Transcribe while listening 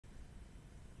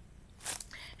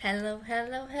Hello,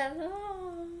 hello,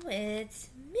 hello, it's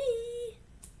me.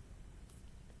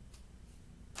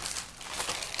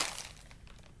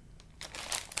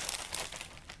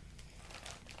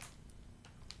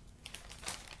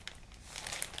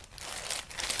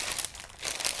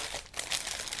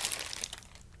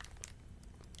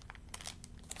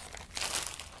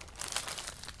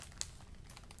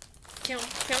 Can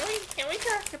we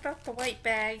talk about the white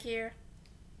bag here?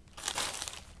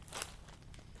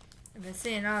 I've been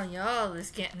seeing all y'all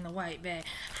is getting the white bag.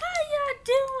 How y'all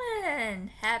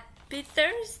doing? Happy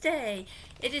Thursday.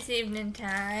 It is evening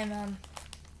time.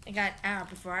 I got an hour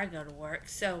before I go to work,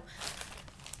 so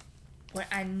why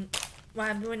I'm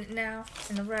doing it now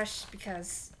in a rush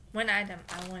because one item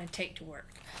I want to take to work.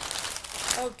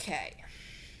 Okay.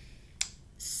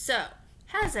 So,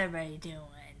 how's everybody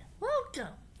doing?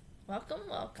 Welcome. Welcome.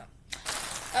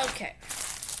 Okay.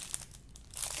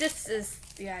 This is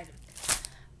the item.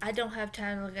 I don't have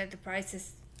time to look at the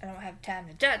prices. I don't have time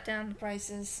to jot down the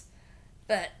prices.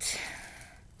 But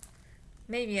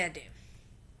maybe I do.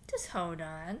 Just hold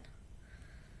on.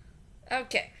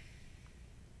 Okay.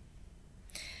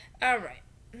 Alright.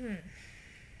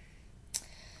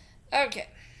 Okay.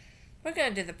 We're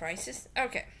going to do the prices.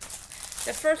 Okay.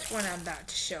 The first one I'm about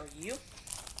to show you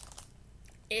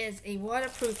is a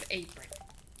waterproof apron.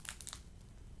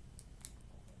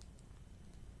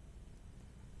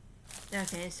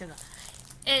 Okay, it's still going.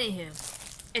 Anywho,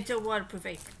 it's a waterproof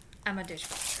apron. I'm a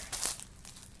dishwasher.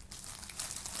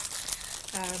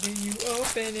 How do you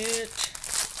open it?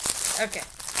 Okay.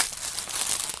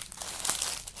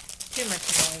 Too much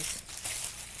noise.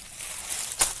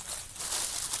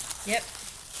 Yep,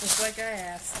 just like I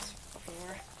asked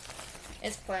before.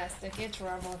 It's plastic, it's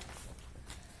rubber.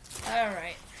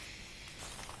 Alright.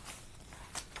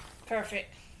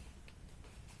 Perfect.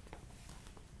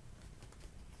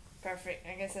 I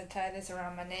guess I tie this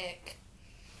around my neck.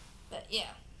 But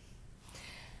yeah.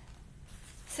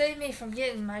 Save me from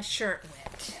getting my shirt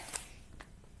wet.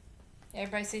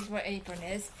 Everybody sees what apron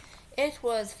is. It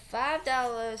was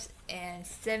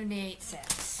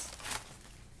 $5.78.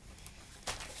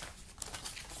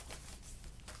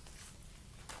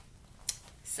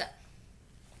 So,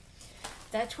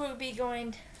 that's where we'll be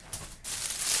going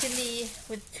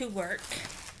to work.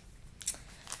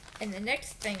 And the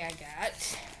next thing I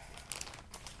got,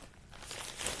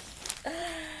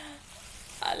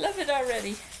 I love it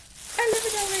already.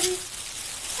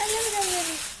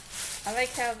 I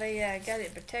like how they got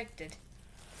it protected.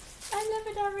 I love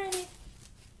it already.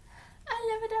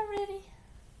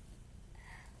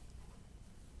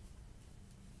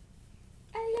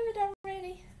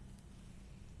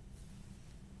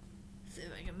 See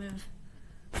if I can move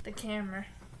the camera.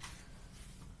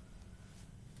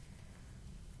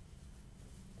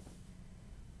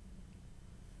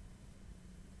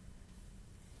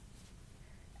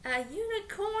 A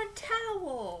unicorn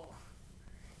towel.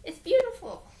 It's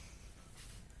beautiful.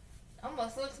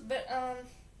 Almost looks a bit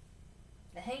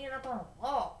hanging up on a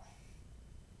wall.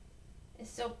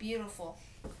 It's so beautiful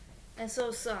and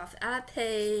so soft. I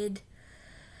paid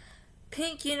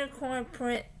pink unicorn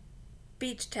print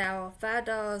beach towel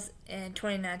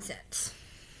 $5.29.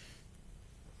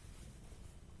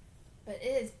 But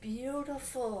it is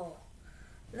beautiful.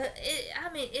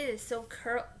 It is so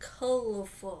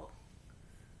colorful.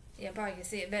 Yeah, probably can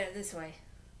see it better this way.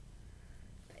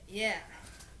 But yeah.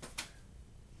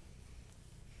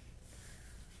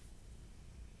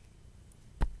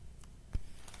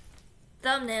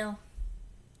 Thumbnail.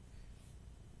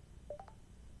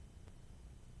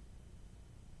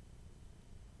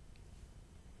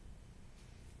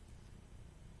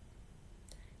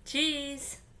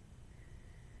 Cheese.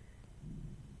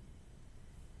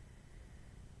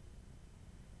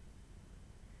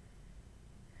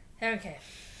 Okay.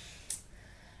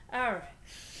 Alright.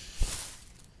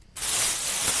 I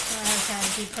don't have time to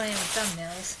keep playing with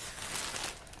thumbnails.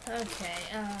 Okay,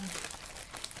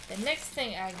 the next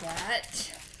thing I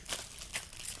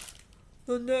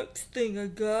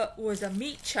got was a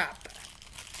meat chopper.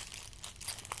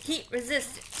 Heat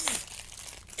resistance.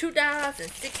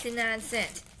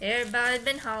 $2.69. Everybody's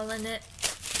been hauling it.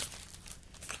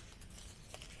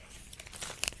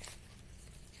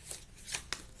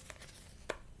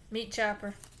 Meat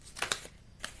chopper.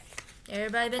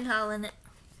 Everybody been hauling it.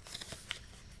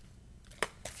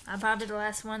 I'm probably the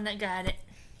last one that got it.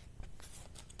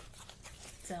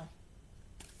 So,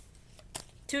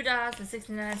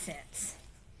 $2.69.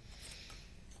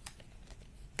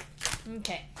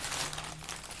 Okay.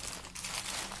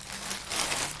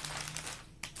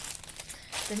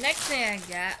 The next thing I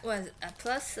got was a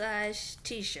plus size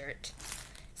t-shirt.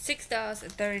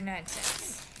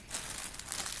 $6.39.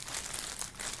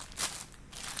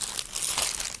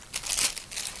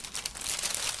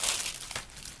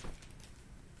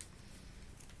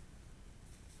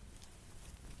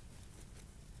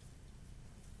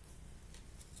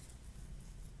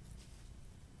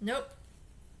 Nope.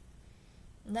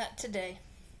 Not today.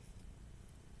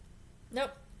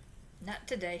 Nope. Not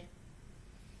today.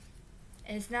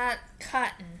 It's not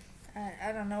cotton.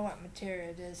 I don't know what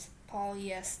material it is.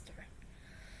 Polyester.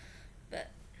 But,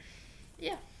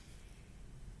 yeah.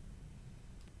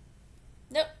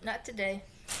 Nope, not today.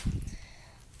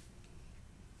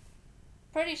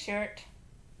 Pretty shirt.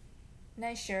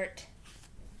 Nice shirt.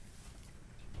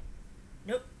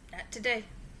 Nope, not today.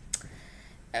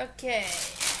 Okay.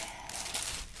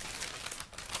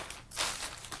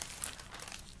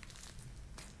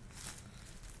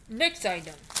 Next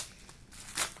item.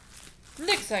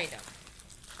 Next item.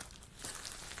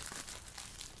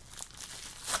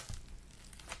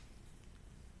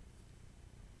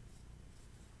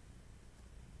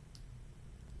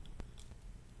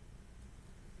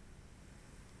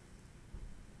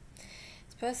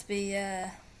 It's supposed to be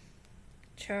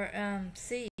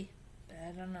C, but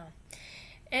I don't know.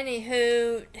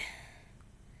 Anywho,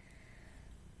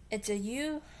 it's a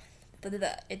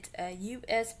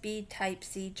USB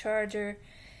Type-C charger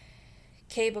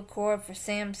cable cord for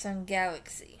Samsung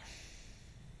Galaxy.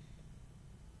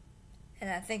 And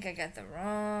I think I got the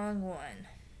wrong one.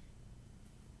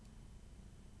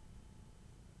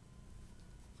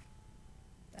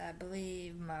 I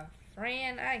believe my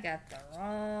friend, I got the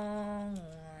wrong one.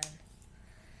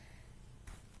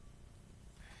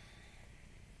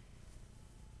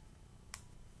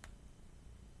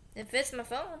 It fits my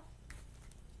phone.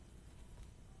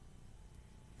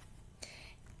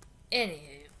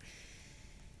 Anywho.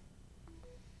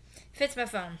 Fits my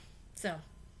phone. So.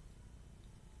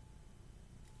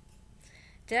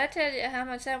 Did I tell you how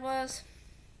much that was?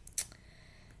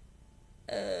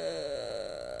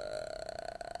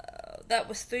 That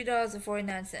was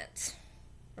 $3.49.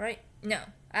 Right? No.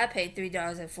 I paid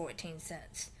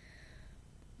 $3.14.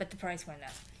 But the price went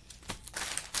up.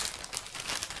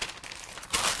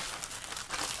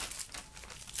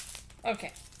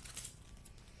 Okay.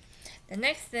 The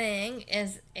next thing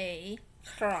is a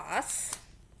cross.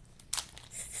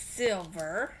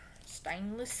 Silver.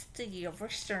 Stainless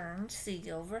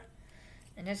silver.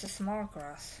 And it's a small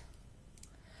cross.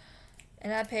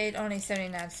 And I paid only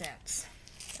 79 cents.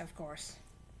 Of course.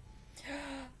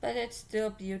 But it's still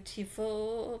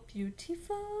beautiful.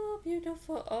 Beautiful.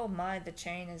 Beautiful. Oh my, the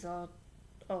chain is all...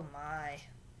 Oh my.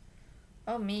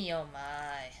 Oh me, oh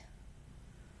my.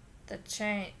 The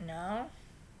chain... No.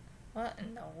 What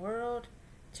in the world?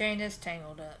 Chain is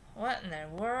tangled up. What in the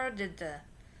world did the...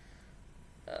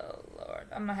 Oh Lord.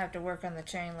 I'm gonna have to work on the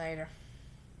chain later.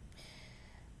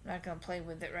 I'm not gonna play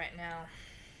with it right now.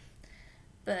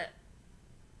 But...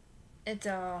 It's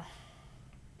all...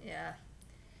 Yeah.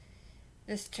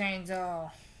 This chain's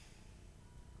all...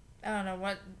 I don't know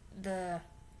what the...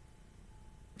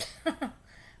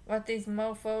 what these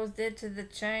mofos did to the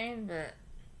chain, but...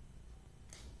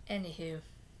 Anywho.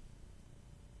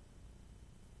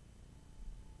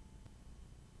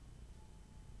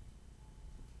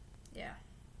 Yeah.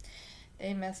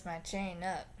 They messed my chain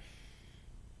up.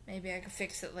 Maybe I can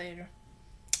fix it later.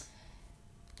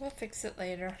 We'll fix it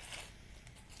later.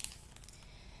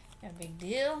 No big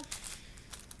deal.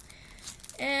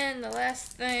 And the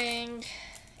last thing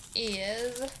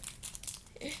is,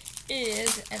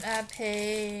 and I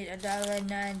paid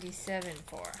 $1.97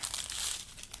 for.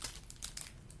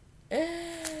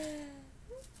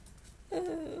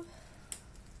 Ooh.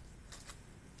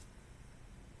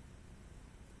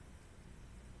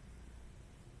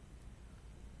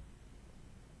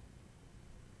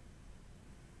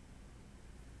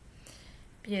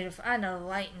 Beautiful. I know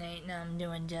lighting ain't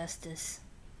doing justice,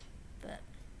 but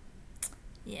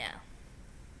yeah.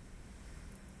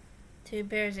 2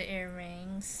 pairs of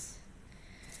earrings.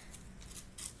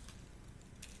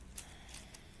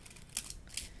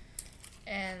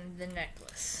 And the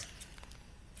necklace.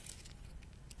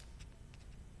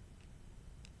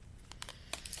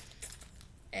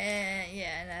 And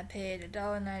yeah, and I paid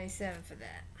 $1.97 for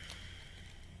that.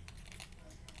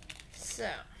 So.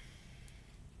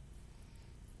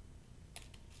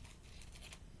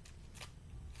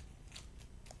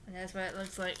 And that's what it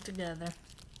looks like together.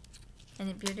 Isn't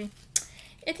it beauty?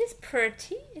 It is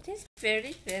pretty. It is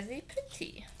very, very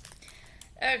pretty.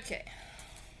 Okay.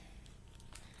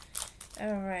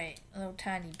 Alright. Little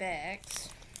tiny bags.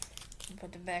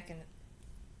 Put the back in.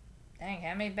 Dang,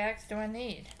 how many bags do I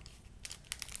need?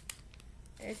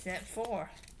 They sent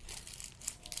 4.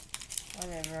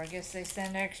 Whatever, I guess they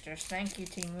send extras. Thank you,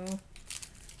 Temu.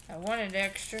 I wanted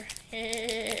extra.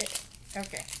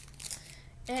 Okay.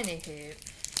 Anywho.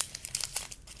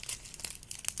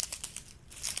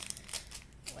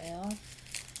 Well,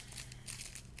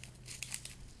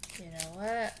 you know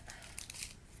what?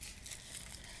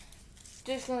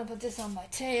 Just gonna put this on my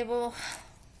table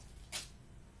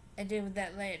and deal with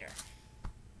that later.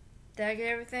 Did I get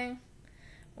everything?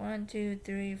 1, 2,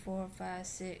 3, 4, 5,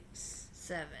 6,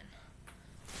 7.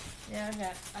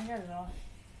 Yeah, I got it all.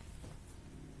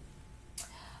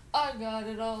 I got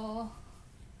it all.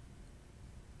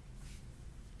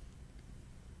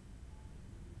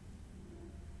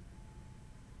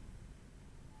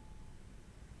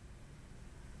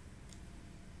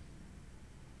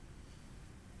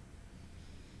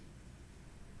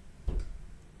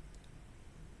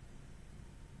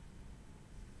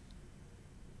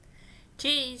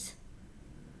 Cheese.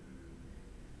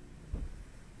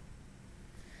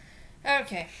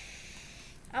 Okay.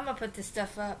 I'm gonna put this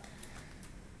stuff up.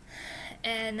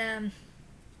 And,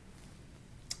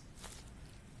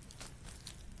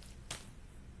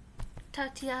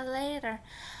 talk to y'all later.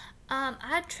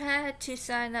 I tried to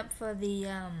sign up for the,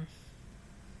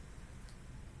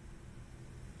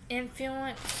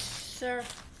 influence,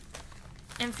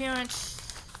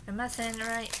 am I saying it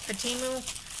right? For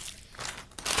Temu?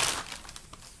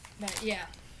 But, yeah.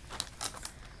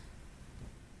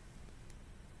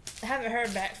 I haven't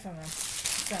heard back from them,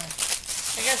 so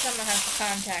I guess I'm gonna have to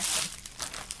contact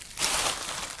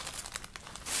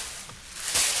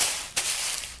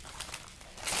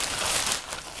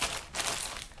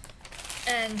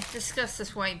them and discuss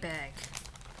this white bag.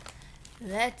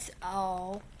 Let's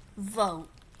all vote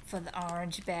for the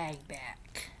orange bag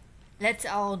back. Let's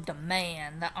all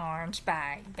demand the orange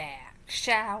bag back,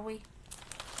 shall we?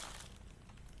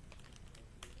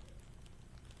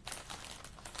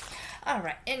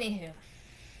 Alright, anywho.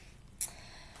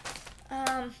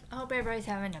 I hope everybody's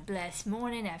having a blessed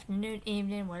morning, afternoon,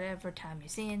 evening, whatever time you're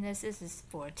seeing this. This is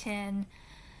 4:10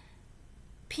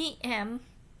 p.m.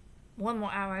 One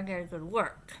more hour, I gotta go to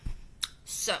work.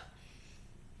 So,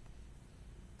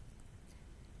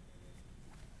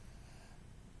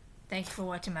 thank you for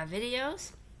watching my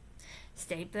videos.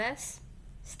 Stay blessed.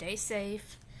 Stay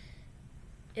safe.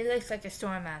 It looks like a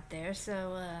storm out there,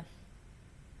 so,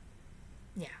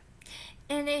 yeah.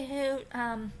 Anywho,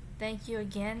 thank you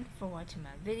again for watching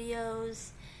my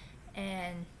videos,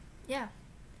 and yeah,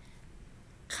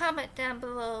 comment down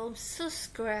below,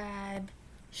 subscribe,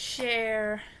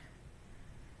 share,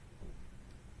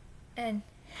 and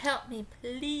help me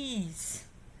please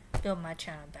build my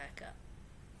channel back up.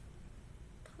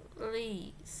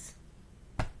 Please.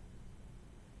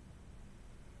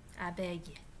 I beg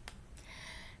you.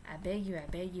 I beg you, I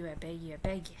beg you, I beg you, I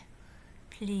beg you.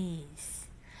 Please.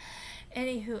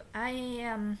 Anywho, I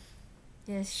am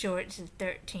this shorts of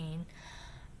 13.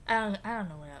 I don't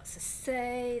know what else to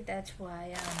say. That's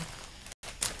why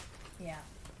yeah.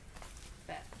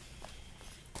 But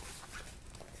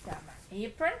got my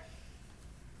apron.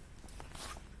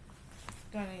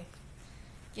 Gonna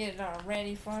get it all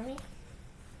ready for me.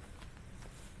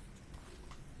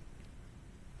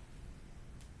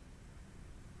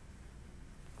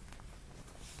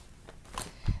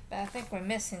 But I think we're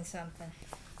missing something.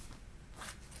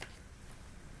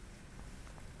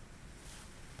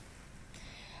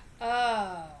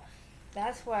 Oh,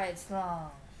 that's why it's long.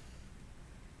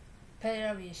 Put it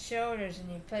over your shoulders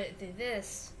and you put it through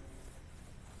this.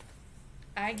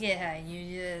 I get how you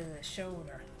use it as a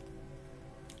shoulder.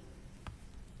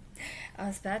 I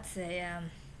was about to say,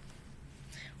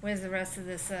 where's the rest of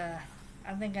this, I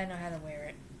think I know how to wear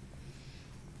it.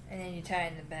 And then you tie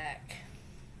it in the back.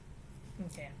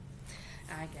 Okay,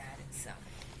 I got it, so.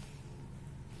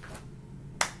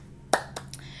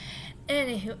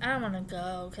 Anywho, I want to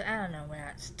go because I don't know what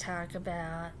else to talk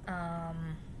about.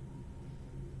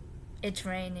 It's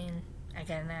raining. I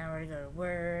got an hour to go to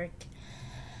work.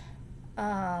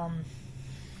 Yeah,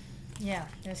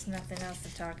 there's nothing else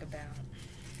to talk about.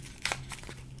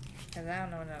 Because I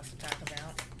don't know what else to talk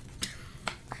about.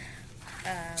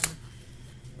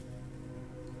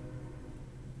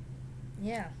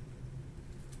 Yeah.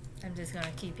 I'm just going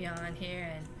to keep you on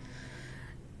here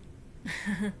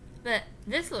and... But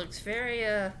this looks very,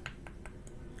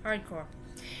 hardcore.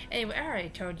 Anyway, I already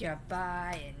told y'all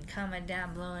bye and comment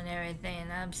down below and everything,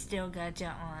 and I'm still got y'all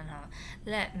on hold.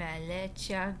 Let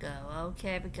y'all go,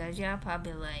 okay? Because y'all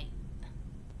probably like,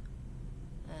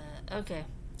 okay.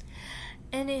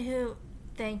 Anywho,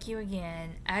 thank you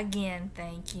again. Again,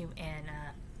 thank you, and,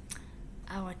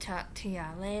 I will talk to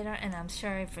y'all later, and I'm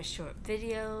sorry for short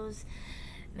videos.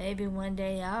 Maybe one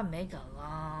day I'll make a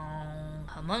long,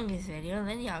 humongous video, and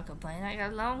then y'all complain I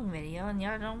got a long video, and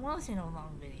y'all don't want to see no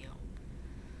long video.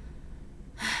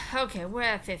 Okay, we're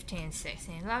at 15,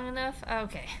 16. Long enough?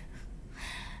 Okay.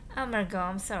 I'm gonna go.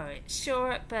 I'm sorry it's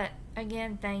short, but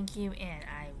again, thank you, and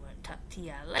I will talk to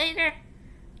y'all later.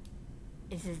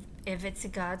 If it's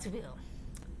God's will.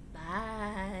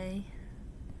 Bye.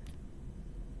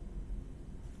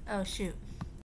 Oh, shoot.